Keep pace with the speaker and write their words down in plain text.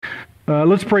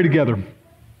Let's pray together.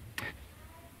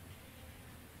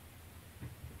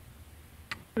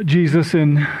 Jesus,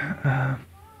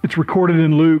 it's recorded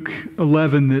in Luke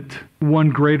 11 that one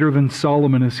greater than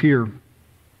Solomon is here.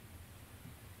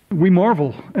 We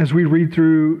marvel as we read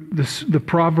through the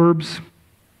Proverbs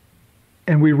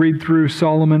and we read through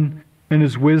Solomon and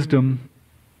his wisdom,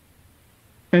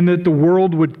 and that the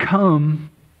world would come,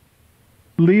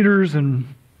 leaders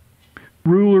and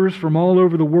rulers from all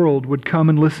over the world would come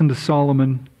and listen to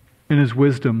Solomon and his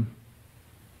wisdom.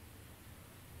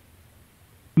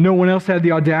 No one else had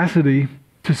the audacity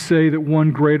to say that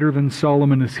one greater than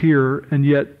Solomon is here, and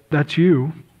yet that's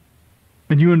you.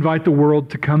 And you invite the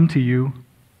world to come to you.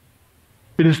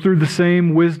 It is through the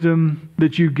same wisdom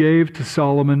that you gave to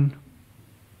Solomon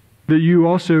that you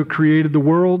also created the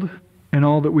world and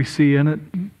all that we see in it.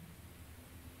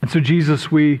 And so,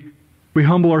 Jesus, we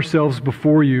humble ourselves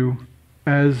before you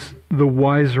as the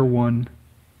wiser one,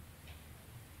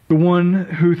 the one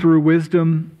who through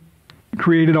wisdom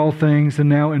created all things and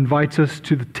now invites us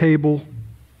to the table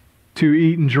to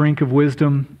eat and drink of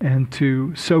wisdom and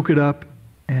to soak it up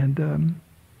and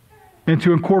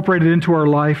to incorporate it into our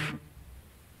life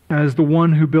as the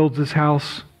one who builds this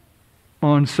house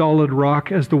on solid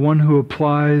rock, as the one who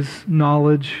applies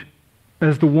knowledge,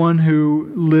 as the one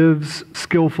who lives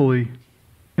skillfully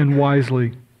and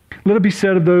wisely. Let it be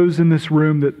said of those in this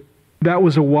room that that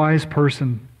was a wise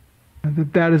person,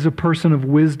 that that is a person of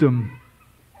wisdom,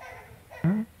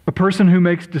 a person who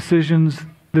makes decisions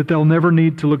that they'll never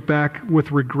need to look back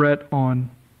with regret on.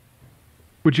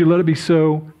 Would you let it be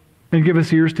so and give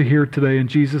us ears to hear today in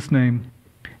Jesus' name?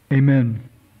 Amen.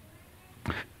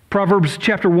 Proverbs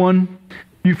chapter 1,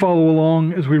 you follow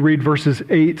along as we read verses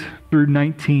 8 through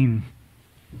 19.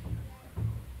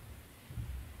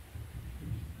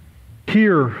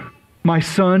 Hear, my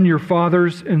son, your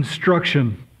father's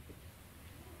instruction,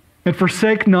 and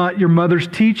forsake not your mother's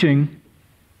teaching,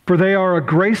 for they are a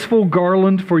graceful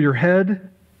garland for your head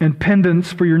and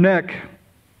pendants for your neck.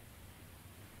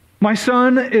 My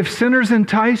son, if sinners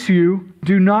entice you,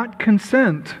 do not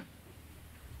consent.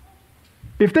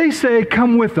 If they say,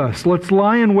 come with us, let's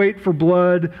lie in wait for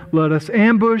blood, let us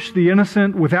ambush the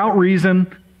innocent without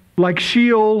reason, like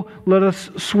Sheol, let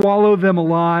us swallow them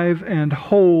alive and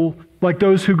whole, like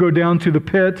those who go down to the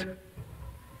pit.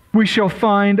 We shall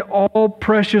find all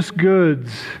precious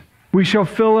goods. We shall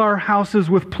fill our houses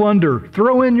with plunder.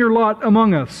 Throw in your lot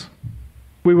among us.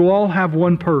 We will all have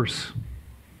one purse.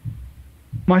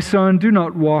 My son, do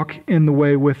not walk in the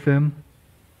way with them.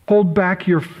 Hold back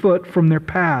your foot from their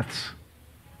paths,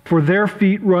 for their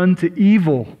feet run to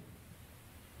evil,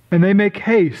 and they make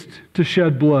haste to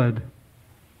shed blood.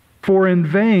 For in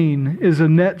vain is a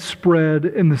net spread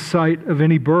in the sight of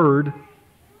any bird.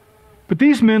 But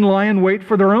these men lie in wait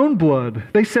for their own blood.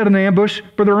 They set an ambush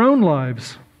for their own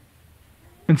lives.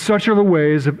 And such are the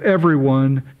ways of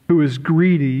everyone who is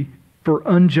greedy for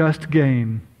unjust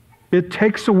gain. It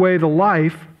takes away the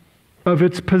life of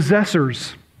its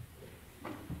possessors.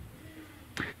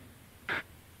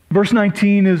 Verse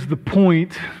 19 is the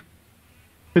point.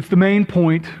 It's the main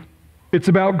point. It's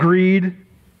about greed.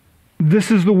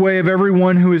 This is the way of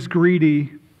everyone who is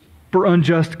greedy for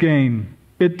unjust gain.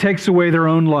 It takes away their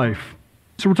own life.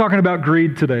 So we're talking about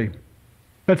greed today.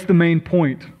 That's the main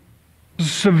point.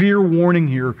 Severe warning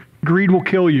here. Greed will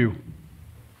kill you.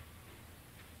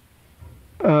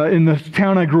 In the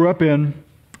town I grew up in,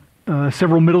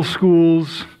 several middle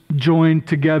schools joined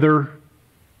together,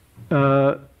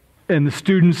 and the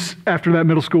students after that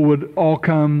middle school would all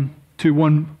come to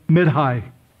one mid-high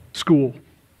school.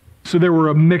 So there were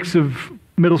a mix of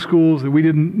middle schools that we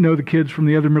didn't know the kids from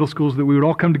the other middle schools, that we would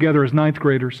all come together as ninth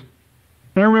graders.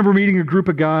 And I remember meeting a group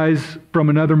of guys from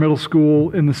another middle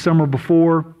school in the summer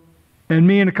before, and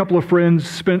me and a couple of friends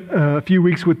spent a few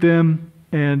weeks with them,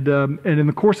 and in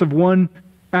the course of one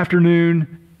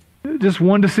afternoon, just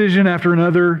one decision after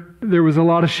another, there was a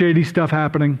lot of shady stuff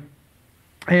happening.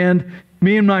 And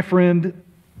me and my friend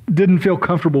didn't feel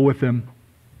comfortable with them.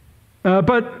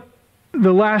 But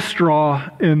the last straw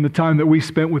in the time that we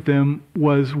spent with them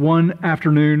was one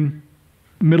afternoon,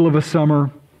 middle of a summer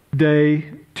day,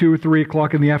 2 or 3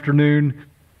 o'clock in the afternoon.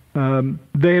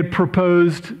 They had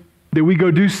proposed that we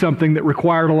go do something that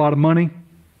required a lot of money,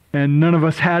 and none of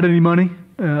us had any money,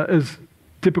 as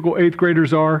typical 8th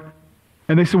graders are.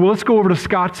 And they said, well, let's go over to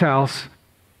Scott's house.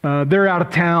 They're out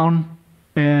of town,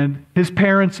 and his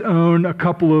parents own a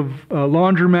couple of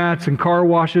laundromats and car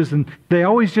washes, and they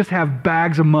always just have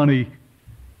bags of money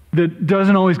that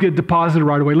doesn't always get deposited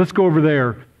right away. Let's go over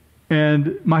there.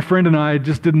 And my friend and I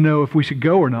just didn't know if we should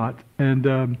go or not.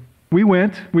 And we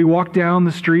went. We walked down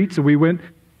the streets, and we went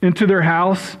into their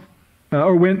house.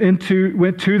 or went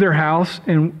to their house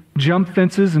and jumped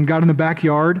fences and got in the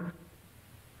backyard.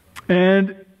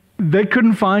 And they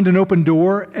couldn't find an open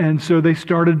door, and so they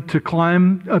started to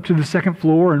climb up to the second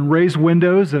floor and raise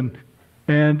windows, and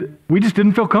we just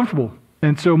didn't feel comfortable.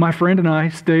 And so my friend and I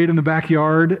stayed in the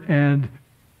backyard, and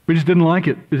we just didn't like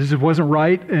it. It just wasn't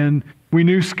right, and we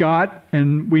knew Scott,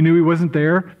 and we knew he wasn't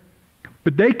there.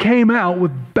 But they came out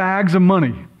with bags of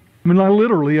money. I mean, like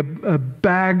literally a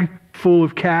bag full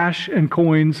of cash and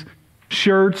coins,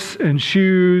 shirts and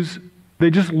shoes. They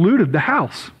just looted the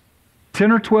house.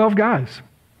 10 or 12 guys.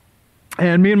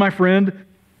 And me and my friend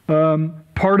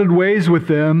parted ways with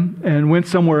them and went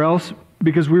somewhere else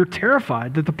because we were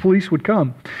terrified that the police would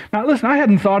come. Now listen, I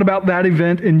hadn't thought about that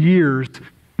event in years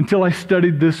until I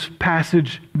studied this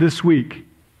passage this week.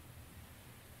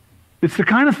 It's the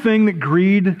kind of thing that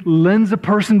greed lends a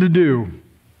person to do,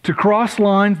 to cross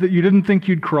lines that you didn't think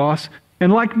you'd cross.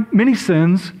 And like many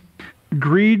sins,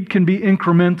 greed can be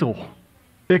incremental.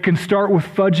 It can start with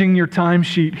fudging your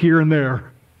timesheet here and there.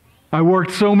 I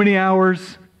worked so many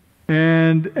hours,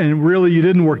 and really you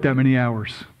didn't work that many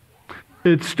hours.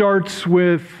 It starts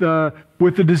with the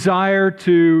desire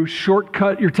to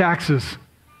shortcut your taxes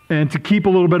and to keep a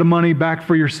little bit of money back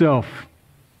for yourself.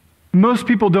 Most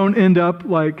people don't end up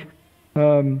like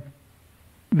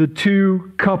the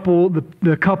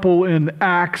couple in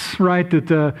Acts, right,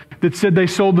 that said they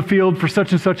sold the field for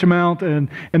such and such amount, and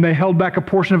they held back a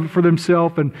portion of it for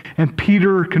themselves, and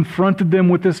Peter confronted them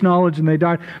with this knowledge, and they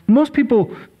died. Most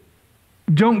people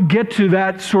don't get to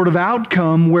that sort of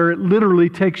outcome where it literally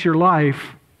takes your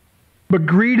life, but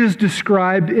greed is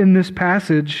described in this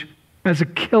passage as a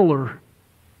killer,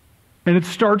 and it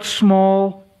starts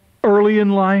small, early in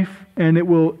life, and it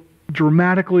will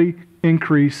dramatically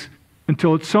increase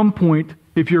until at some point,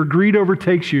 if your greed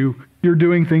overtakes you, you're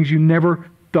doing things you never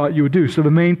thought you would do. So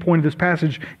the main point of this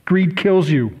passage, greed kills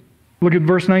you. Look at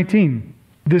verse 19.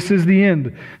 This is the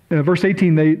end. Verse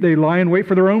 18, they lie in wait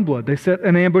for their own blood. They set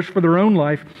an ambush for their own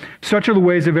life. Such are the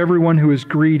ways of everyone who is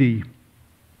greedy.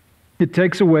 It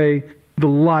takes away the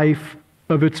life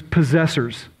of its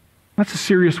possessors. That's a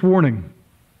serious warning.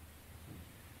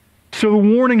 So the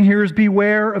warning here is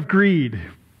beware of greed.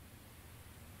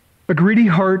 A greedy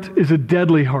heart is a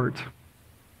deadly heart.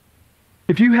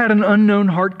 If you had an unknown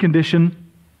heart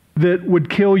condition that would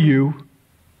kill you,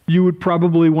 you would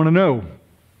probably want to know.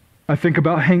 I think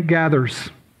about Hank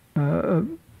Gathers, a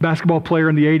basketball player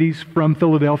in the 80s from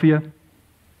Philadelphia,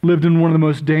 lived in one of the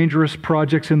most dangerous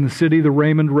projects in the city, the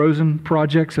Raymond Rosen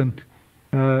projects, and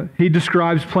he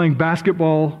describes playing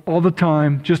basketball all the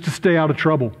time just to stay out of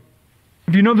trouble.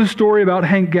 If you know the story about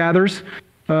Hank Gathers,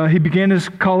 he began his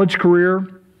college career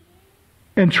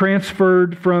and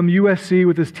transferred from USC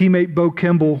with his teammate Bo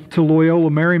Kimball to Loyola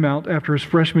Marymount after his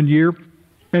freshman year.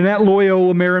 And at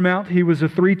Loyola Marymount, he was a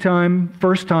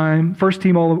first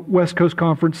team All West Coast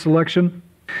Conference selection.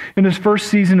 In his first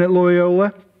season at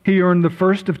Loyola, he earned the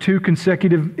first of 2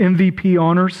 consecutive MVP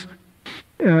honors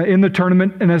in the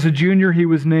tournament. And as a junior, he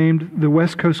was named the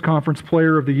West Coast Conference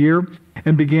Player of the Year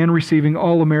and began receiving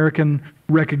All-American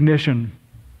recognition.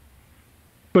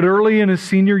 But early in his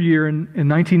senior year in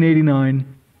 1989,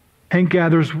 Hank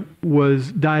Gathers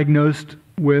was diagnosed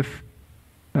with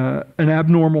an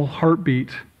abnormal heartbeat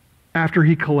after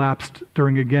he collapsed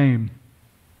during a game.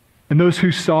 And those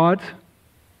who saw it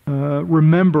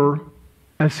remember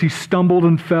as he stumbled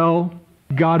and fell,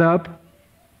 got up,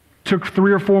 took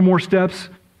 3 or 4 more steps,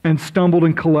 and stumbled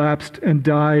and collapsed and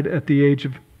died at the age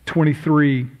of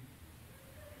 23.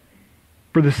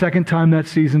 For the second time that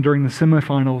season during the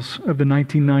semifinals of the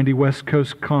 1990 West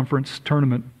Coast Conference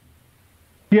tournament.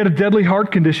 He had a deadly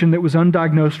heart condition that was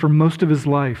undiagnosed for most of his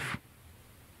life.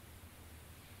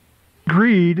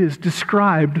 Greed is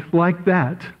described like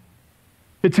that.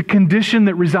 It's a condition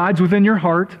that resides within your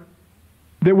heart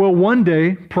that will one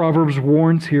day, Proverbs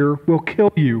warns here, will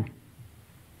kill you.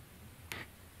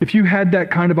 If you had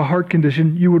that kind of a heart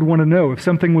condition, you would want to know. If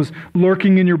something was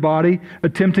lurking in your body,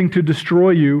 attempting to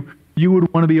destroy you, you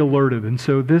would want to be alerted. And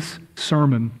so this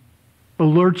sermon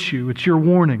alerts you. It's your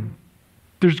warning.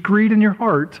 There's greed in your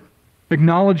heart.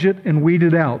 Acknowledge it and weed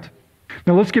it out.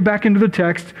 Now let's get back into the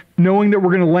text, knowing that we're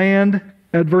going to land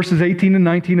at verses 18 and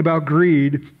 19 about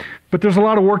greed. But there's a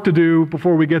lot of work to do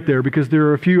before we get there because there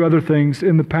are a few other things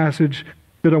in the passage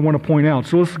that I want to point out.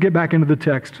 So let's get back into the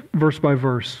text, verse by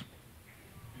verse.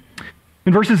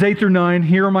 In verses 8 through 9,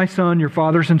 "Hear, my son, your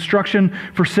father's instruction.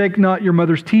 Forsake not your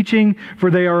mother's teaching,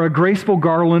 for they are a graceful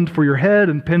garland for your head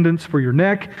and pendants for your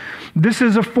neck." This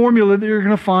is a formula that you're going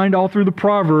to find all through the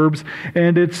Proverbs,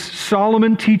 and it's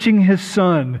Solomon teaching his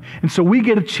son. And so we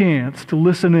get a chance to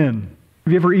listen in.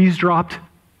 Have you ever eavesdropped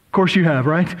Of course you have,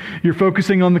 right? You're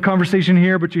focusing on the conversation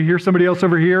here, but you hear somebody else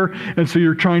over here, and so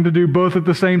you're trying to do both at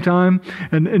the same time,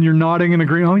 and you're nodding and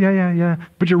agreeing, oh, yeah.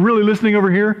 But you're really listening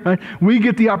over here, right? We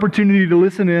get the opportunity to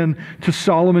listen in to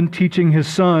Solomon teaching his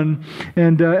son.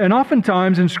 And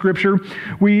oftentimes in Scripture,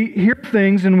 we hear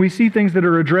things and we see things that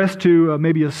are addressed to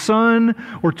maybe a son,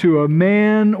 or to a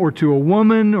man, or to a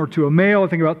woman, or to a male. I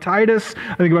think about Titus.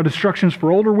 I think about instructions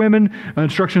for older women,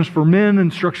 instructions for men,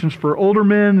 instructions for older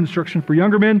men, instructions for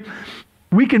younger men.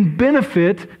 We can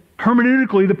benefit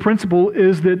hermeneutically. The principle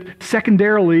is that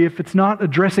secondarily, if it's not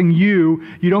addressing you,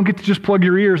 you don't get to just plug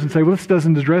your ears and say, well, this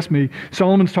doesn't address me.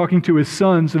 Solomon's talking to his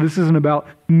son, so this isn't about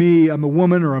me. I'm a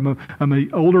woman, or I'm an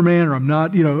older man, or I'm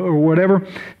not, or whatever.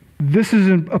 This is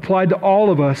applied to all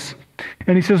of us.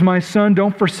 And he says, my son,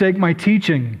 don't forsake my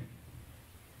teaching.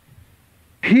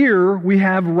 Here we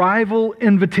have rival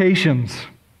invitations.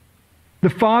 The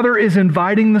father is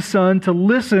inviting the son to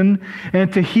listen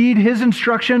and to heed his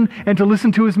instruction and to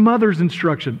listen to his mother's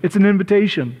instruction. It's an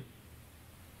invitation.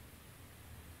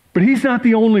 But he's not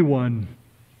the only one.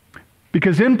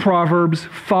 Because in Proverbs,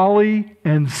 folly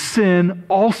and sin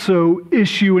also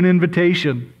issue an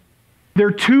invitation. There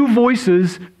are two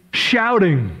voices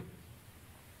shouting.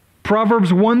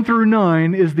 Proverbs 1 through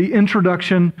 9 is the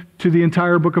introduction to the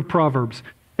entire book of Proverbs.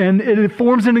 And it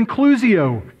forms an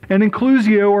inclusio. And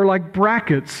inclusio are like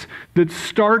brackets that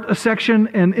start a section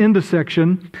and end a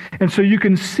section. And so you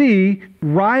can see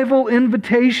rival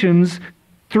invitations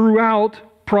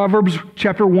throughout Proverbs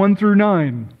chapter 1 through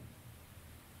 9.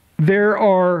 There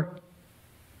are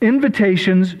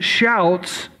invitations,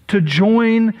 shouts to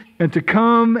join and to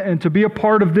come and to be a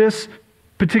part of this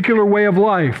particular way of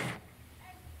life.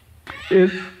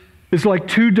 It is like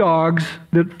two dogs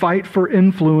that fight for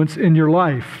influence in your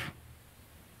life.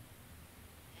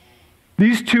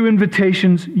 These two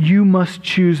invitations you must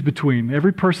choose between.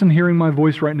 Every person hearing my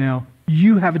voice right now,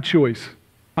 you have a choice.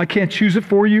 I can't choose it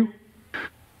for you.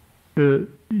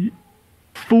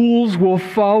 Fools will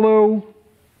follow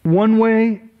one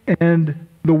way, and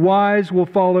the wise will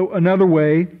follow another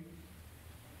way.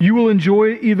 You will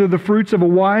enjoy either the fruits of a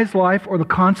wise life or the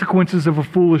consequences of a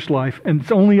foolish life, and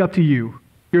it's only up to you.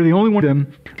 You're the only one of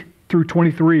them. Through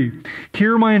 23.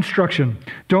 Hear my instruction.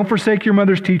 Don't forsake your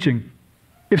mother's teaching.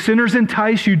 If sinners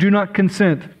entice you, do not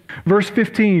consent. Verse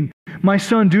 15, my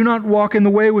son, do not walk in the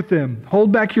way with them.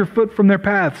 Hold back your foot from their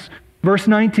paths. Verse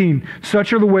 19,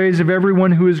 such are the ways of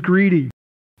everyone who is greedy.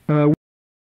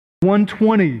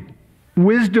 120,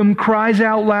 wisdom cries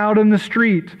out loud in the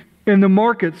street. In the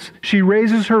markets, she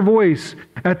raises her voice.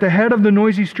 At the head of the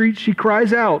noisy street, she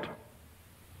cries out.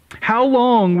 How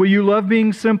long will you love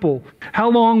being simple? How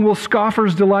long will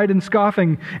scoffers delight in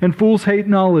scoffing and fools hate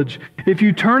knowledge? If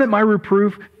you turn at my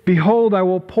reproof, behold, I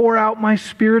will pour out my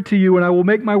spirit to you and I will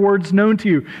make my words known to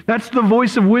you. That's the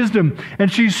voice of wisdom.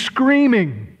 And she's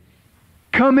screaming,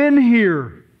 come in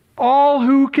here, all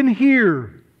who can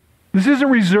hear. This isn't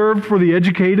reserved for the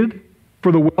educated,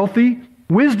 for the wealthy.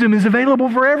 Wisdom is available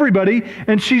for everybody.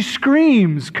 And she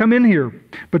screams, come in here.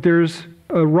 But there's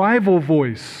a rival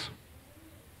voice.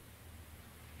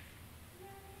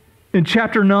 In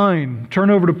chapter 9, turn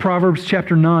over to Proverbs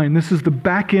chapter 9. This is the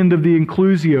back end of the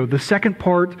inclusio, the second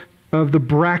part of the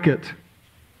bracket.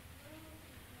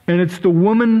 And it's the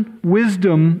woman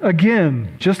wisdom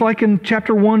again. Just like in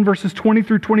chapter 1, verses 20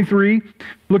 through 23,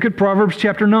 look at Proverbs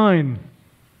chapter 9.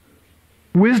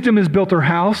 Wisdom has built her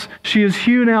house. She has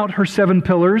hewn out her 7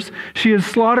 pillars. She has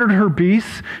slaughtered her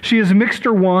beasts. She has mixed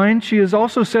her wine. She has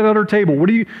also set out her table.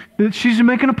 She's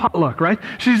making a potluck, right?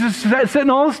 She's just setting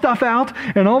all the stuff out,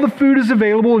 and all the food is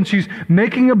available, and she's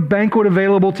making a banquet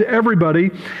available to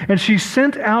everybody. And she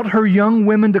sent out her young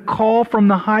women to call from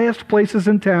the highest places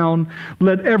in town,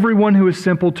 let everyone who is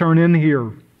simple turn in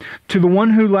here. To the one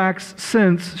who lacks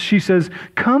sense, she says,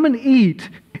 come and eat.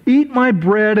 Eat my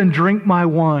bread and drink my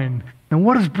wine. And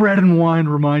what does bread and wine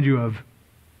remind you of?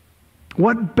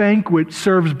 What banquet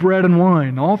serves bread and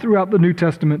wine? All throughout the New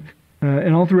Testament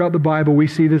and all throughout the Bible, we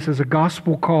see this as a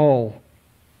gospel call.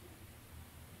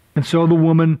 And so the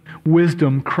woman,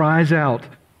 wisdom, cries out.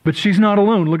 But she's not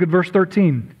alone. Look at verse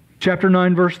 13. Chapter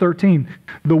 9, verse 13.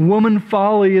 The woman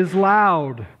folly is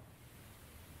loud.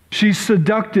 She's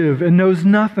seductive and knows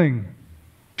nothing.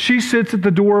 She sits at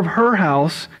the door of her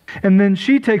house, and then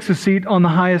she takes a seat on the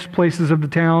highest places of the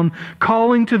town,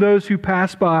 calling to those who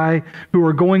pass by, who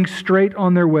are going straight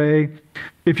on their way.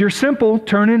 If you're simple,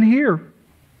 turn in here.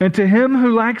 And to him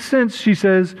who lacks sense, she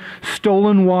says,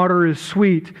 stolen water is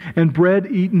sweet, and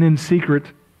bread eaten in secret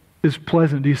is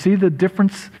pleasant. Do you see the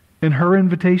difference in her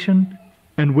invitation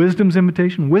and wisdom's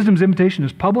invitation? Wisdom's invitation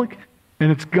is public,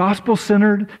 And it's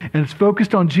gospel-centered, and it's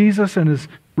focused on Jesus and his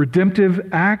redemptive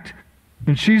act.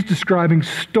 And she's describing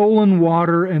stolen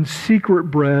water and secret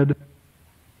bread.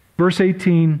 Verse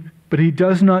 18, but he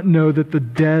does not know that the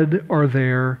dead are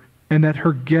there and that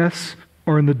her guests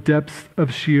are in the depths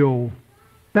of Sheol.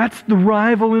 That's the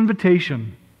rival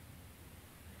invitation.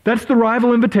 That's the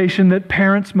rival invitation that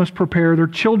parents must prepare their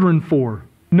children for.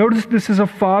 Notice this is a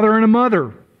father and a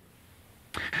mother.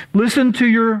 Listen to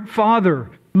your father.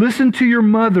 Listen to your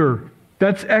mother.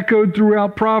 That's echoed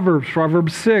throughout Proverbs.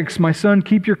 Proverbs 6, my son,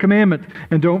 keep your commandment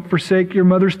and don't forsake your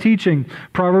mother's teaching.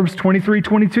 Proverbs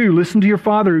 23:22, listen to your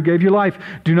father who gave you life.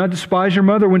 Do not despise your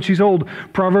mother when she's old.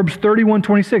 Proverbs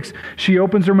 31:26, she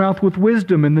opens her mouth with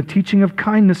wisdom and the teaching of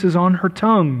kindness is on her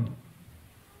tongue.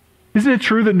 Isn't it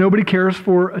true that nobody cares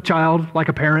for a child like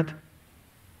a parent?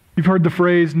 You've heard the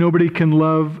phrase, nobody can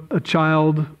love a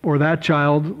child or that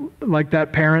child like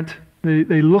that parent.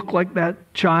 They look like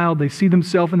that child. They see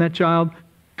themselves in that child.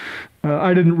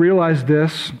 I didn't realize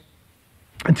this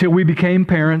until we became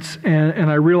parents,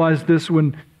 and I realized this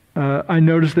when I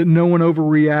noticed that no one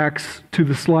overreacts to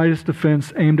the slightest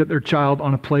offense aimed at their child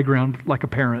on a playground like a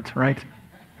parent, right?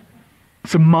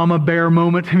 It's a mama bear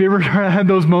moment. Have you ever had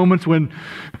those moments when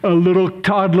a little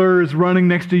toddler is running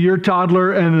next to your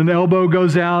toddler and an elbow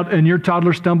goes out and your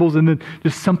toddler stumbles and then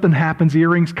just something happens,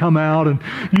 earrings come out and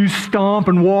you stomp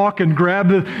and walk and grab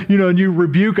the, and you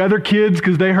rebuke other kids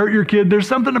because they hurt your kid. There's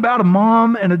something about a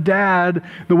mom and a dad,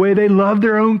 the way they love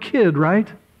their own kid, right?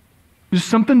 Just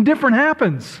something different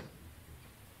happens.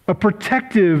 A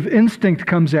protective instinct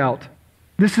comes out.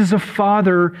 This is a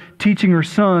father teaching her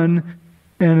son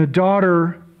and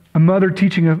a mother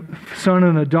teaching a son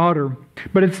and a daughter.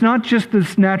 But it's not just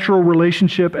this natural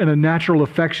relationship and a natural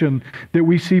affection that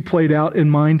we see played out in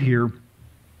mind here.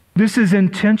 This is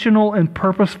intentional and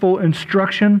purposeful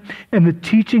instruction and the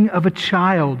teaching of a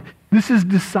child. This is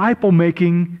disciple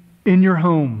making in your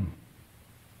home.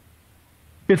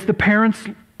 It's the parents'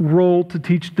 role to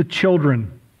teach the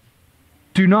children.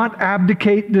 Do not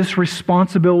abdicate this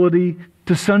responsibility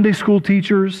to Sunday school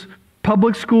teachers,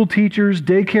 public school teachers,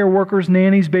 daycare workers,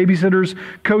 nannies, babysitters,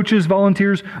 coaches,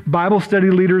 volunteers, Bible study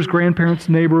leaders, grandparents,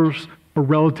 neighbors, or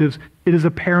relatives. It is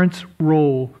a parent's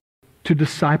role to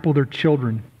disciple their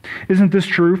children. Isn't this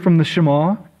true from the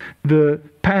Shema? The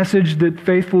passage that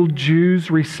faithful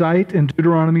Jews recite in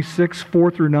Deuteronomy 6,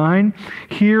 4 through 9.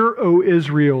 Hear, O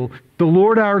Israel, the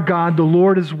Lord our God, the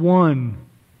Lord is one.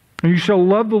 And you shall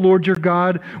love the Lord your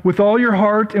God with all your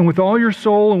heart and with all your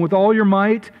soul and with all your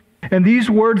might. And these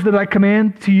words that I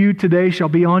command to you today shall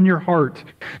be on your heart.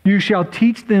 You shall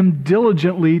teach them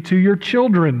diligently to your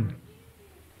children.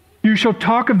 You shall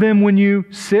talk of them when you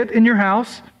sit in your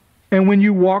house and when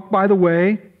you walk by the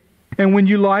way and when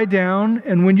you lie down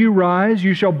and when you rise.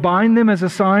 You shall bind them as a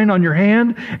sign on your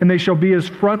hand and they shall be as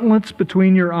frontlets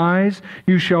between your eyes.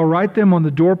 You shall write them on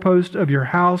the doorpost of your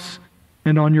house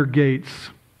and on your gates.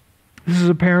 This is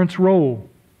a parent's role.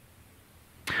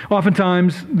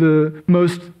 Oftentimes, the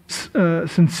most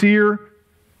sincere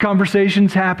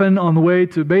conversations happen on the way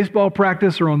to baseball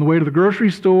practice or on the way to the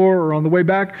grocery store or on the way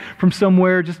back from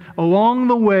somewhere. Just along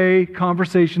the way,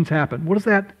 conversations happen. What does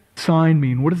that sign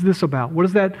mean? What is this about? What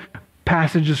is that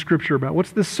passage of Scripture about?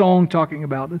 What's this song talking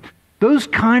about? Those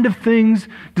kind of things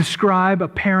describe a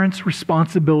parent's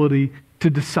responsibility to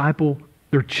disciple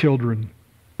their children.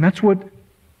 And that's what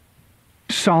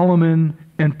Solomon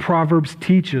and Proverbs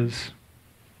teaches.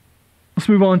 Let's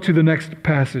move on to the next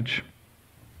passage.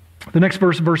 The next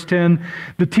verse, verse 10,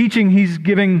 the teaching he's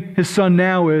giving his son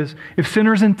now is, if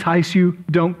sinners entice you,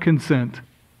 don't consent.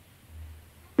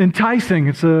 Enticing,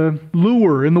 it's a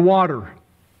lure in the water.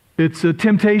 It's a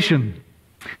temptation.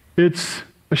 It's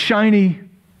a shiny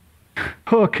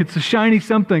hook. It's a shiny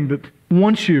something that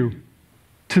wants you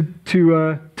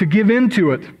to give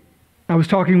into it. I was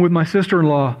talking with my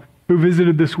sister-in-law who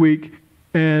visited this week,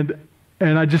 and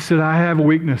I just said, I have a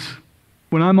weakness.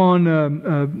 When I'm on,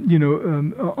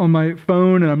 on my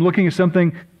phone and I'm looking at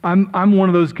something, I'm one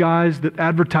of those guys that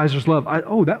advertisers love.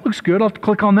 That looks good. I'll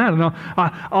click on that, and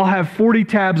I'll have 40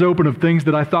 tabs open of things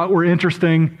that I thought were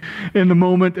interesting in the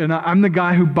moment. And I'm the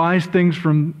guy who buys things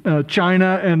from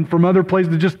China and from other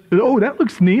places that just, that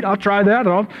looks neat. I'll try that.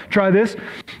 Or I'll try this.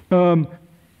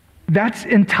 That's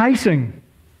enticing.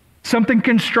 Something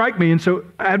can strike me, and so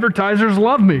advertisers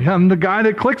love me. I'm the guy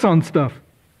that clicks on stuff.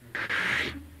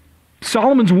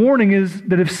 Solomon's warning is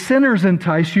that if sinners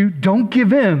entice you, don't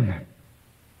give in.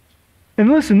 And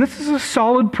listen, this is a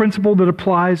solid principle that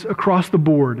applies across the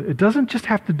board. It doesn't just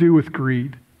have to do with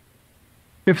greed.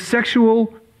 If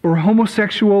sexual or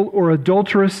homosexual or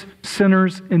adulterous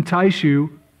sinners entice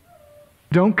you,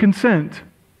 don't consent.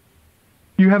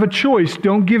 You have a choice.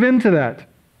 Don't give in to that.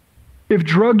 If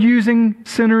drug-using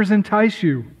sinners entice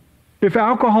you, if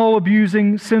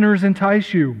alcohol-abusing sinners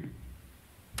entice you,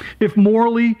 if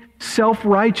morally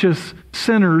self-righteous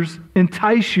sinners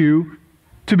entice you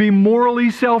to be morally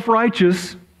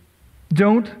self-righteous,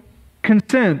 don't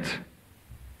consent.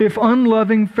 If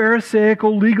unloving,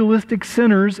 pharisaical, legalistic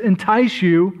sinners entice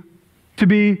you to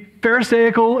be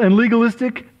pharisaical and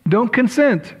legalistic, don't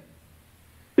consent.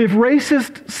 If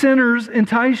racist sinners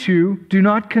entice you, do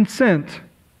not consent.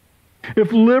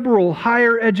 If liberal,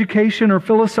 higher education, or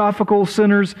philosophical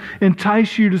sinners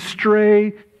entice you to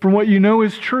stray from what you know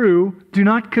is true, do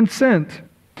not consent.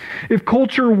 If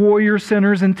culture warrior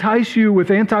sinners entice you with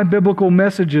anti-biblical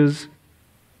messages,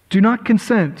 do not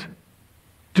consent.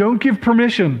 Don't give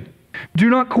permission. Do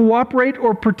not cooperate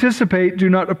or participate. Do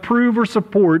not approve or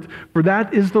support, for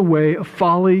that is the way of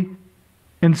folly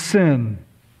and sin.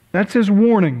 That's his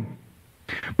warning.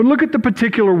 But look at the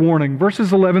particular warning,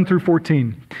 verses 11 through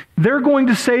 14. They're going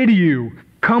to say to you,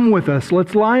 come with us.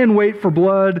 Let's lie in wait for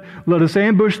blood. Let us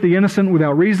ambush the innocent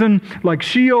without reason. Like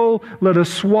Sheol, let us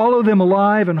swallow them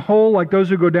alive and whole like those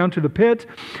who go down to the pit.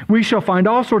 We shall find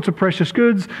all sorts of precious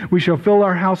goods. We shall fill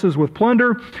our houses with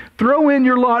plunder. Throw in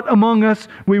your lot among us.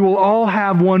 We will all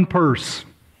have one purse.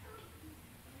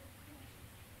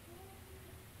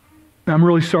 I'm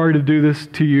really sorry to do this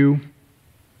to you,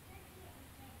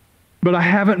 but I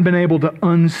haven't been able to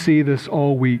unsee this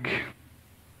all week.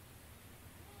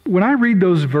 When I read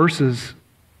those verses,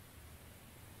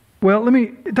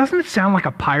 doesn't it sound like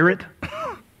a pirate?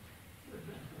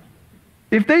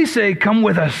 If they say, come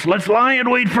with us, let's lie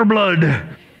and wait for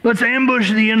blood, let's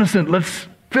ambush the innocent, let's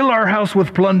fill our house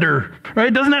with plunder,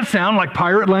 right? Doesn't that sound like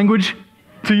pirate language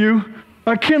to you?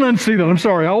 I can't unsee that. I'm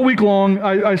sorry. All week long,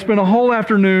 I spent a whole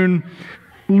afternoon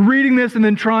reading this and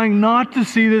then trying not to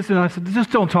see this, and I said,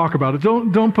 just don't talk about it.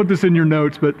 Don't put this in your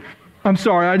notes, but I'm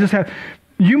sorry.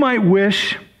 You might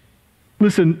wish,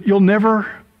 listen, no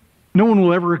one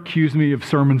will ever accuse me of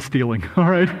sermon stealing, all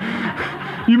right?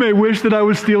 You may wish that I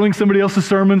was stealing somebody else's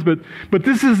sermons, but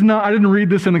this is not, I didn't read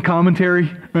this in a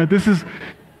commentary, right? This is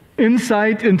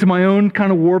insight into my own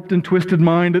kind of warped and twisted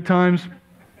mind at times.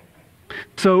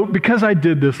 So because I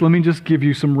did this, let me just give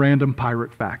you some random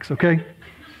pirate facts, okay?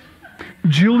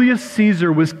 Julius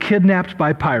Caesar was kidnapped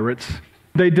by pirates.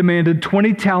 They demanded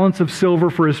 20 talents of silver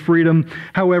for his freedom.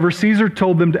 However, Caesar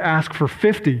told them to ask for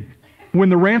 50. When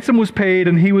the ransom was paid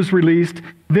and he was released,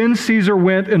 then Caesar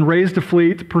went and raised a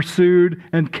fleet, pursued,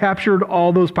 and captured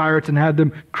all those pirates and had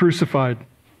them crucified.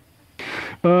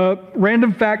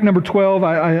 Random fact number 12,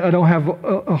 I don't have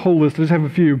a whole list, I just have a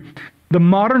few. The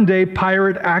modern day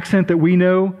pirate accent that we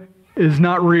know is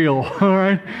not real, all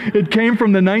right? It came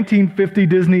from the 1950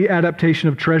 Disney adaptation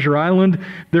of Treasure Island.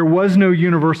 There was no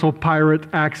universal pirate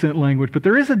accent language, but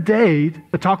there is a day,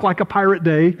 a Talk Like a Pirate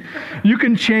Day. You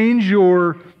can change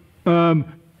your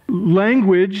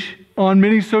language on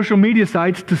many social media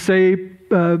sites to say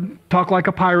Talk Like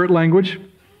a Pirate language.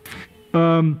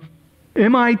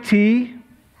 MIT,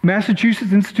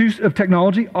 Massachusetts Institute of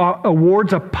Technology,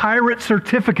 awards a pirate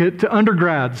certificate to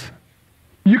undergrads.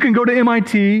 You can go to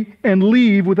MIT and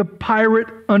leave with a pirate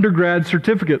undergrad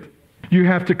certificate. You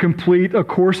have to complete a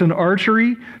course in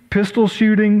archery, pistol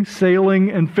shooting, sailing,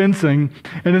 and fencing.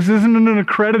 And this isn't an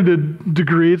accredited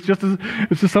degree. It's just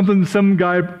something some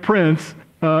guy prints,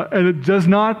 and it does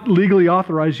not legally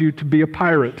authorize you to be a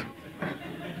pirate.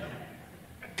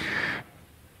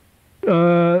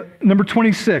 Number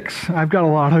 26. I've got a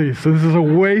lot of these, so this is a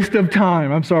waste of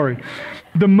time. I'm sorry.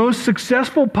 The most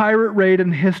successful pirate raid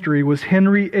in history was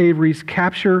Henry Avery's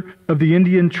capture of the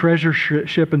Indian treasure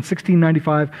ship in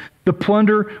 1695. The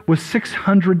plunder was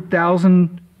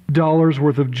 $600,000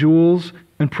 worth of jewels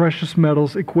and precious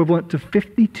metals, equivalent to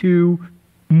 $52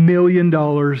 million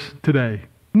today.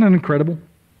 Isn't that incredible?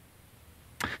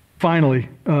 Finally,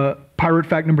 pirate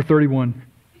fact number 31.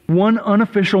 One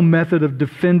unofficial method of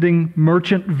defending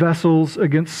merchant vessels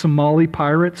against Somali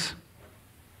pirates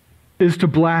is to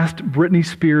blast Britney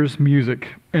Spears music,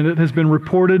 and it has been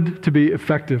reported to be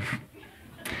effective.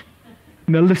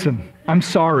 Now listen, I'm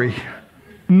sorry.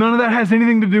 None of that has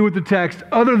anything to do with the text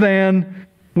other than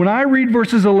when I read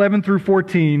verses 11 through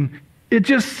 14, it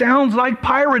just sounds like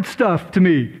pirate stuff to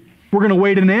me. We're going to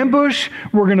wait in ambush.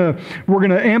 We're going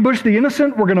to ambush the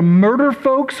innocent. We're going to murder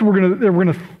folks. We're going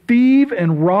to thieve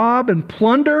and rob and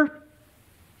plunder.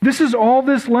 This is all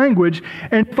this language.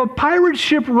 And if a pirate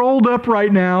ship rolled up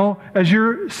right now as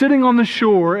you're sitting on the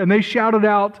shore and they shouted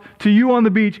out to you on the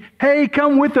beach, hey,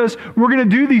 come with us, we're going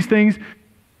to do these things,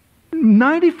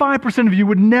 95% of you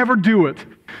would never do it.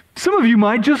 Some of you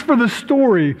might just for the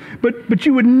story, but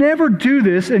you would never do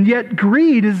this, and yet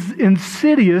greed is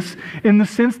insidious in the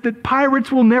sense that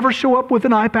pirates will never show up with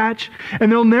an eye patch,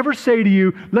 and they'll never say to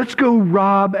you, let's go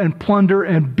rob and plunder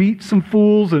and beat some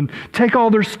fools and take all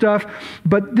their stuff.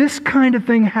 But this kind of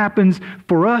thing happens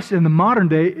for us in the modern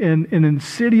day in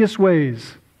insidious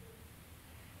ways.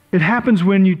 It happens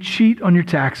when you cheat on your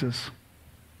taxes.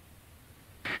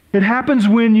 It happens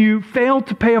when you fail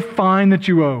to pay a fine that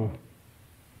you owe.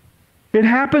 It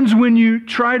happens when you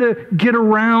try to get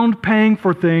around paying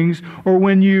for things, or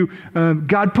when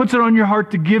God puts it on your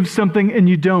heart to give something and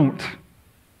you don't.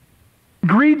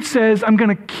 Greed says, I'm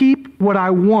going to keep what I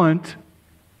want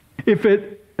if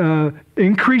it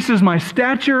increases my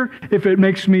stature, if it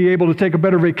makes me able to take a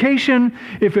better vacation,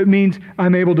 if it means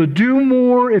I'm able to do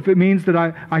more, if it means that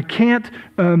I can't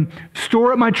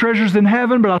store up my treasures in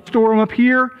heaven, but I'll store them up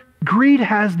here. Greed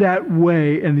has that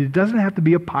way, and it doesn't have to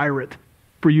be a pirate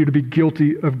for you to be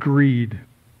guilty of greed.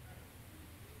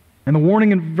 And the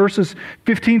warning in verses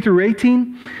 15 through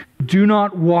 18, do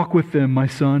not walk with them, my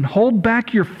son. Hold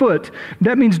back your foot.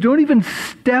 That means don't even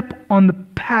step on the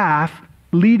path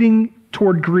leading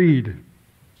toward greed,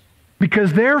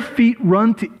 because their feet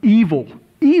run to evil.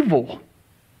 Evil.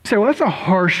 You say, well, that's a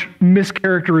harsh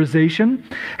mischaracterization.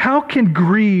 How can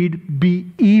greed be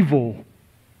evil?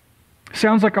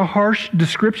 Sounds like a harsh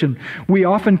description. We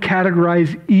often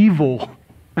categorize evil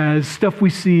as stuff we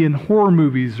see in horror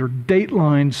movies or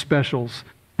Dateline specials.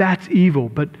 That's evil.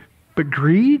 But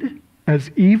greed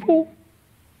as evil?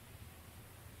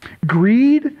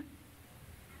 Greed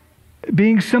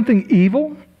being something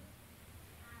evil?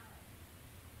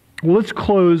 Well, let's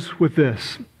close with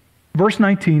this. Verse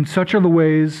 19, such are the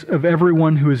ways of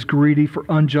everyone who is greedy for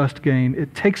unjust gain.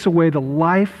 It takes away the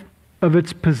life of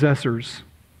its possessors.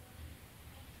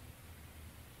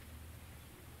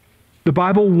 The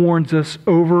Bible warns us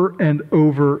over and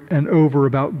over and over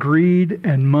about greed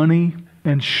and money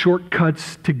and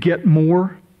shortcuts to get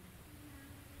more.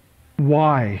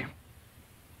 Why?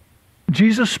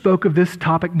 Jesus spoke of this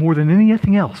topic more than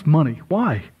anything else, money.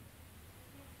 Why?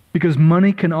 Because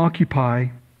money can occupy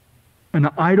an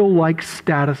idol-like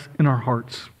status in our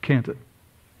hearts, can't it?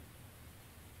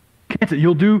 Can't it?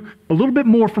 You'll do a little bit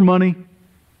more for money.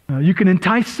 You can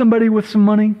entice somebody with some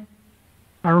money.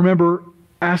 I remember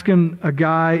asking a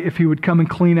guy if he would come and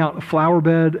clean out a flower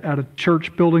bed at a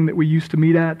church building that we used to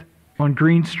meet at on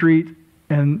Green Street.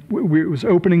 And it was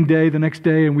opening day the next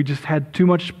day, and we just had too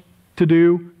much to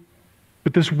do.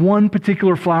 But this one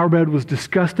particular flower bed was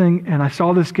disgusting, and I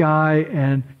saw this guy,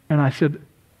 and I said,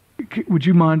 would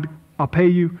you mind? I'll pay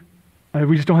you.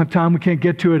 We just don't have time. We can't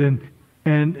get to it.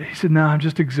 And he said, no, I'm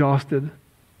just exhausted.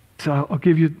 So I'll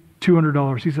give you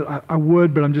 $200. He said, I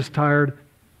would, but I'm just tired.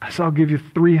 I said, I'll give you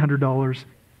 $300.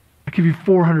 I'll give you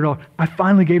 $400. I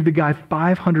finally gave the guy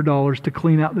 $500 to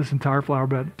clean out this entire flower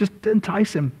bed, just to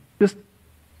entice him.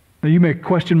 Now you may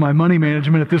question my money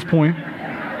management at this point.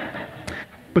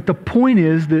 But the point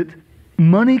is that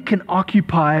money can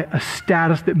occupy a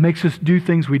status that makes us do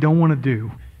things we don't want to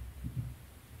do.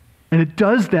 And it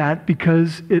does that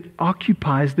because it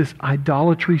occupies this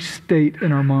idolatry state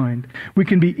in our mind. We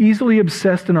can be easily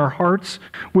obsessed in our hearts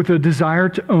with a desire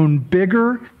to own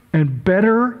bigger and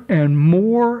better and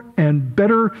more and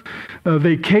better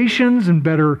vacations and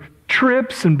better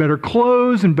trips and better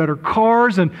clothes and better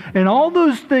cars. And all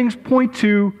those things point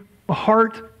to a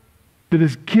heart that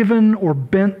is given or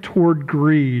bent toward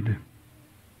greed.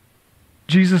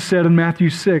 Jesus said in Matthew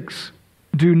 6,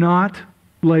 do not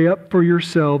lay up for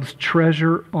yourselves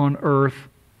treasure on earth,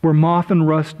 where moth and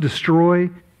rust destroy,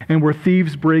 and where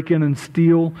thieves break in and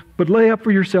steal, but lay up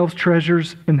for yourselves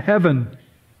treasures in heaven.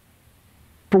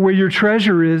 For where your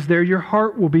treasure is, there your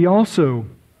heart will be also.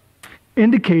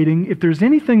 Indicating if there's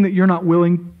anything that you're not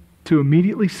willing to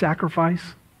immediately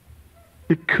sacrifice,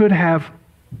 it could have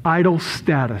idol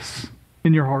status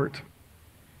in your heart.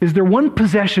 Is there one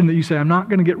possession that you say, I'm not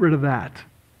going to get rid of that?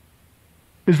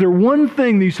 Is there one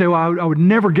thing that you say, well, I would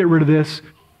never get rid of this?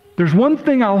 There's one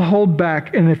thing I'll hold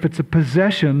back, and if it's a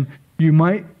possession, you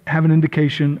might have an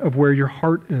indication of where your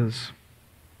heart is.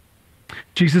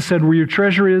 Jesus said, where your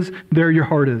treasure is, there your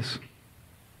heart is.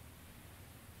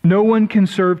 No one can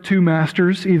serve two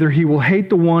masters. Either he will hate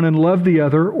the one and love the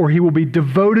other, or he will be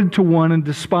devoted to one and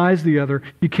despise the other.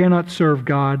 You cannot serve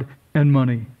God and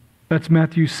money. That's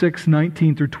Matthew 6,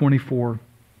 19 through 24.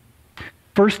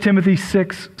 1 Timothy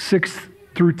 6, 6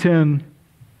 through 10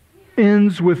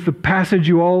 ends with the passage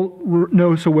you all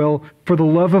know so well. For the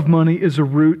love of money is a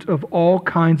root of all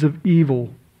kinds of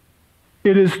evil.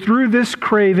 It is through this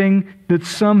craving that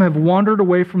some have wandered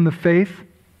away from the faith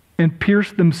and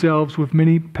pierced themselves with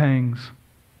many pangs.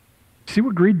 See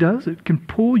what greed does? It can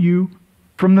pull you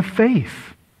from the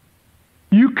faith.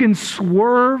 You can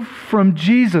swerve from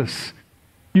Jesus.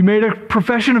 You made a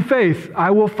profession of faith.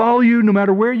 I will follow you no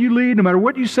matter where you lead, no matter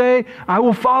what you say, I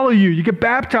will follow you. You get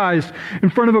baptized in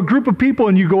front of a group of people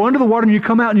and you go under the water and you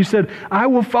come out and you said, I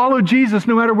will follow Jesus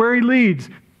no matter where he leads.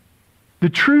 The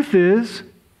truth is,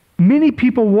 many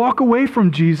people walk away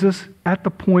from Jesus at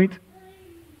the point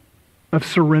of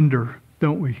surrender,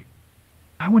 don't we?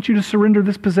 I want you to surrender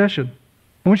this possession.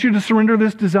 I want you to surrender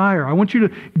this desire. I want you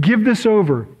to give this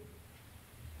over.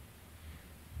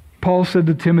 Paul said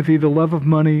to Timothy, the love of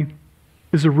money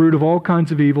is a root of all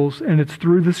kinds of evils, and it's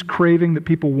through this craving that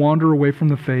people wander away from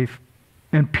the faith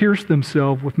and pierce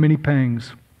themselves with many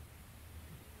pangs.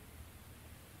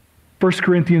 1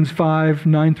 Corinthians 5,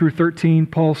 9 through 13,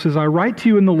 Paul says, I write to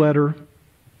you in the letter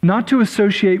not to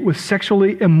associate with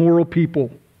sexually immoral people.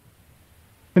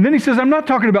 And then he says, I'm not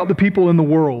talking about the people in the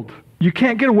world. You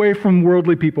can't get away from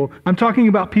worldly people. I'm talking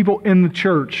about people in the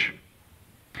church.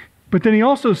 But then he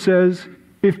also says,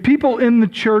 if people in the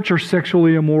church are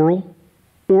sexually immoral,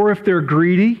 or if they're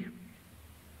greedy,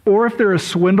 or if they're a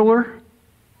swindler,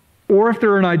 or if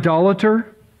they're an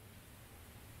idolater,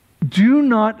 do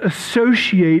not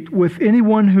associate with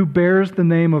anyone who bears the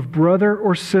name of brother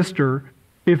or sister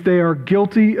if they are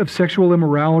guilty of sexual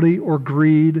immorality or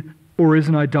greed, or is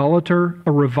an idolater,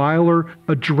 a reviler,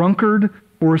 a drunkard,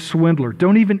 or a swindler.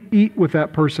 Don't even eat with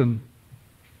that person.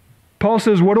 Paul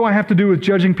says, what do I have to do with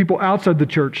judging people outside the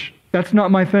church? That's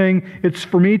not my thing. It's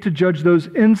for me to judge those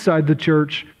inside the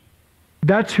church.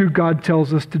 That's who God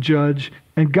tells us to judge.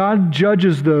 And God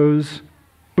judges those,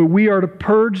 but we are to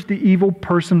purge the evil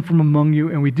person from among you,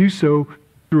 and we do so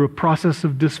through a process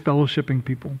of disfellowshipping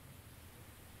people.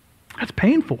 That's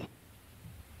painful.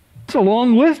 It's a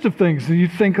long list of things. And you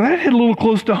think, that hit a little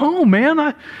close to home, man.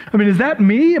 I mean, is that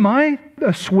me? Am I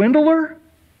a swindler?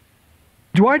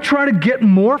 Do I try to get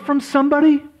more from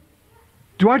somebody?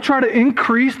 Do I try to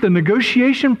increase the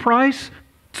negotiation price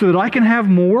so that I can have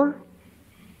more?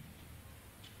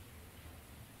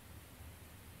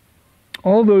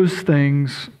 All those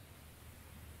things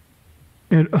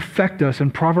affect us,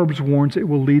 and Proverbs warns it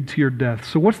will lead to your death.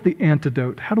 So what's the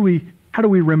antidote? How do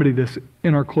we remedy this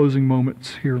in our closing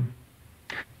moments here?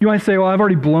 You might say, well, I've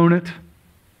already blown it.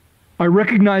 I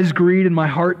recognize greed in my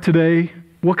heart today.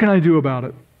 What can I do about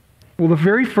it? Well, the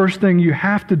very first thing you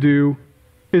have to do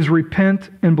is repent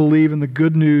and believe in the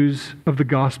good news of the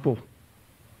gospel.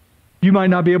 You might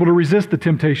not be able to resist the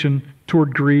temptation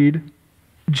toward greed.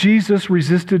 Jesus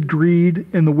resisted greed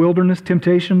in the wilderness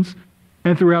temptations,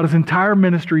 and throughout his entire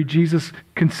ministry, Jesus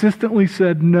consistently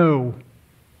said, no,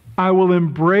 I will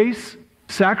embrace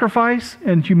sacrifice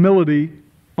and humility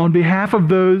on behalf of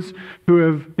those who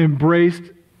have embraced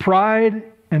pride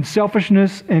and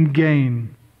selfishness and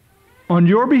gain. On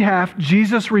your behalf,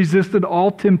 Jesus resisted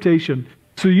all temptation.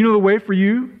 So you know the way for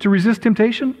you to resist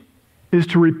temptation is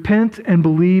to repent and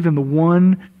believe in the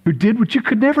one who did what you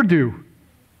could never do.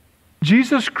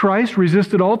 Jesus Christ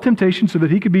resisted all temptation so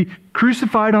that he could be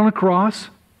crucified on a cross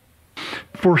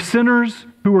for sinners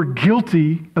who were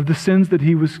guilty of the sins that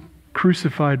he was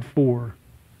crucified for.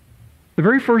 The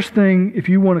very first thing, if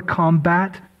you want to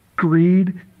combat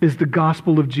greed, is the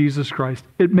gospel of Jesus Christ.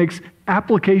 It makes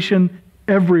application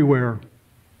everywhere,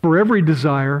 for every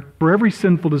desire, for every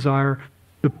sinful desire.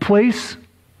 The place,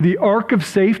 the ark of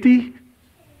safety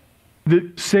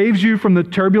that saves you from the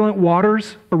turbulent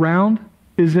waters around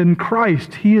is in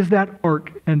Christ. He is that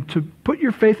ark. And to put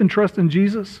your faith and trust in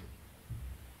Jesus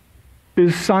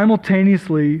is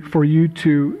simultaneously for you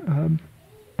to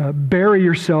bury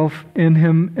yourself in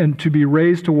him and to be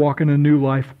raised to walk in a new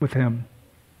life with him.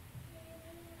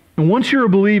 And once you're a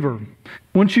believer,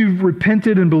 once you've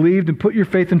repented and believed and put your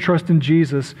faith and trust in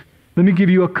Jesus, let me give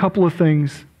you a couple of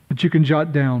things that you can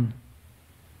jot down.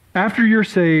 After you're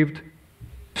saved,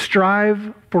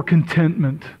 strive for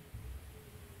contentment.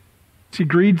 See,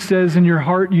 greed says in your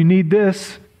heart you need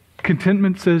this.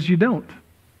 Contentment says you don't.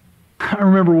 I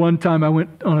remember one time I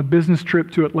went on a business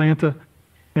trip to Atlanta,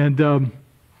 and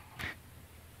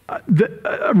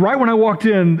right when I walked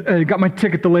in, I got my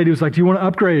ticket, the lady was like, do you want to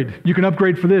upgrade? You can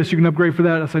upgrade for this, you can upgrade for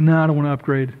that. I said, no, I don't want to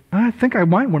upgrade. I think I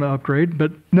might want to upgrade,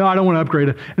 but no, I don't want to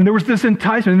upgrade. And there was this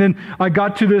enticement. And then I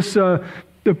got to this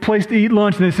the place to eat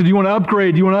lunch, and they said, do you want to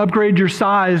upgrade? Do you want to upgrade your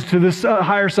size to this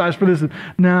higher size for this? And,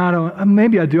 no, I don't.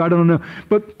 Maybe I do. I don't know.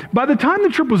 But by the time the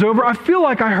trip was over, I feel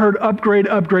like I heard upgrade,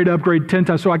 upgrade, upgrade 10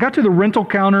 times. So I got to the rental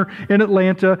counter in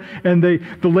Atlanta, and the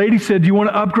lady said, do you want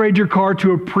to upgrade your car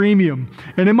to a premium?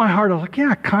 And in my heart, I was like,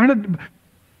 yeah, kind of.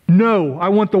 No, I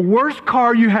want the worst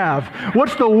car you have.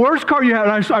 What's the worst car you have?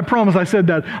 And I promise I said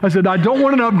that. I said, I don't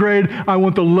want an upgrade. I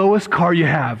want the lowest car you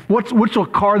have. What's a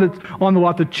car that's on the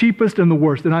lot, the cheapest and the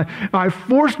worst? And I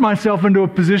forced myself into a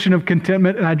position of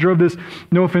contentment, and I drove this,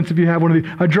 no offense if you have one of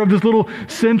these, I drove this little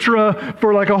Sentra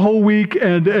for like a whole week,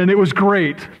 and it was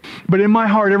great. But in my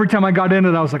heart, every time I got in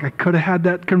it, I was like, I could have had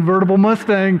that convertible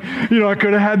Mustang. I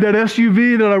could have had that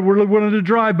SUV that I really wanted to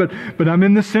drive, but I'm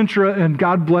in the Sentra, and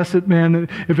God bless it, man.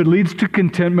 If it leads to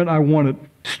contentment, I want it.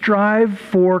 Strive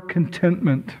for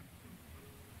contentment.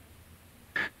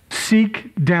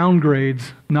 Seek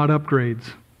downgrades, not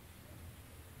upgrades.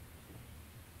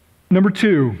 Number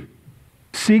 2,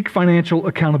 seek financial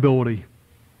accountability.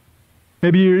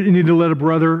 Maybe you need to let a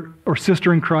brother or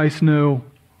sister in Christ know,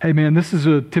 hey man, this is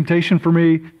a temptation for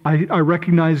me. I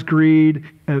recognize greed.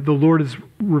 The Lord has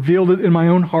revealed it in my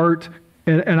own heart,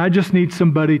 and I just need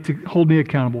somebody to hold me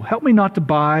accountable. Help me not to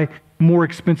buy more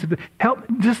expensive.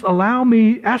 Just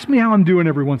ask me how I'm doing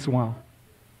every once in a while.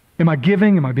 Am I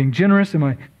giving? Am I being generous?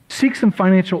 Seek some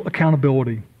financial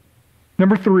accountability.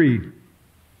 Number 3,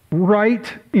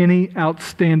 right any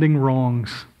outstanding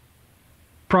wrongs.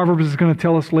 Proverbs is going to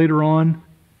tell us later on,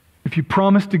 if you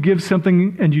promise to give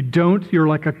something and you don't, you're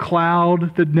like a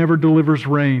cloud that never delivers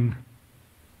rain.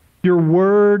 Your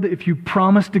word, if you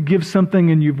promise to give something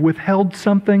and you've withheld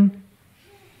something,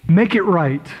 make it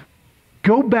right.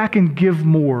 Go back and give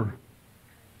more.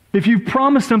 If you've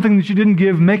promised something that you didn't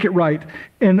give, make it right.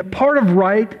 And part of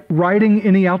righting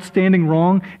any outstanding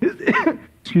wrong is,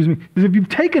 is if you've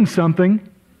taken something,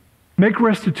 make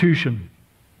restitution.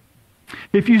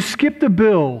 If you skipped a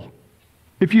bill,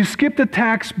 if you skipped a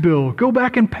tax bill, go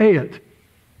back and pay it.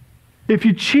 If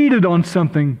you cheated on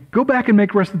something, go back and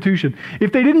make restitution.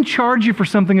 If they didn't charge you for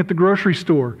something at the grocery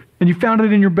store and you found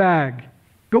it in your bag,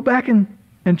 go back and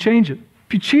change it.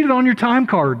 If you cheated on your time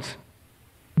cards,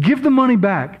 give the money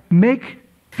back. Make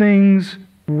things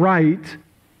right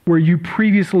where you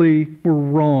previously were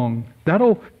wrong.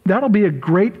 That'll be a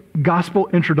great gospel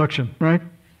introduction, right?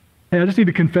 Hey, I just need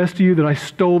to confess to you that I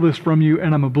stole this from you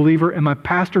and I'm a believer, and my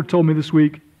pastor told me this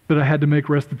week that I had to make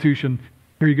restitution.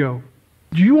 Here you go.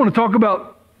 Do you want to talk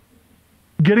about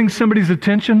getting somebody's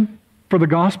attention for the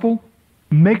gospel?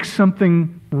 Make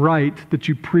something right that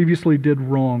you previously did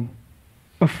wrong.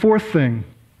 A 4th thing,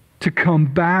 to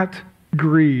combat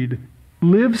greed,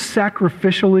 live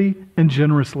sacrificially and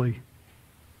generously.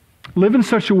 Live in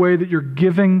such a way that you're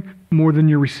giving more than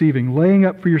you're receiving, laying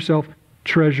up for yourself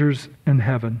treasures in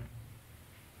heaven.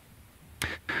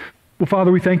 Well,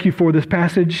 Father, we thank you for this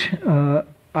passage.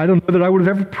 I don't know that I would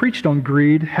have ever preached on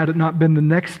greed had it not been the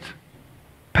next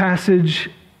passage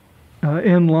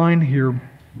in line here.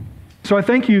 So I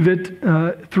thank you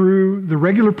that through the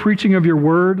regular preaching of your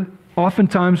word,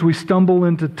 oftentimes we stumble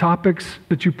into topics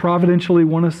that you providentially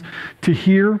want us to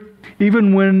hear,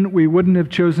 even when we wouldn't have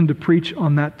chosen to preach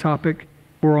on that topic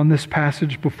or on this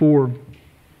passage before.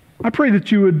 I pray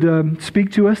that you would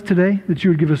speak to us today, that you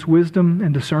would give us wisdom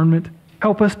and discernment.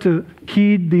 Help us to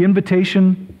heed the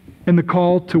invitation and the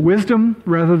call to wisdom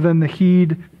rather than to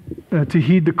heed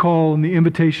the call and the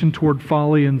invitation toward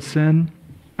folly and sin.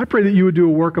 I pray that you would do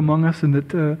a work among us, and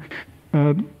that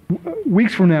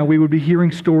weeks from now we would be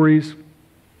hearing stories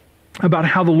about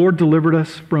how the Lord delivered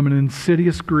us from an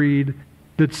insidious greed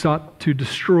that sought to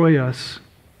destroy us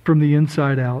from the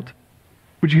inside out.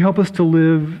 Would you help us to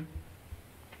live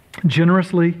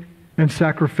generously and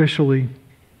sacrificially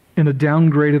in a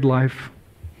downgraded life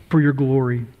for your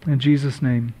glory? In Jesus'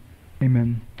 name,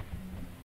 amen.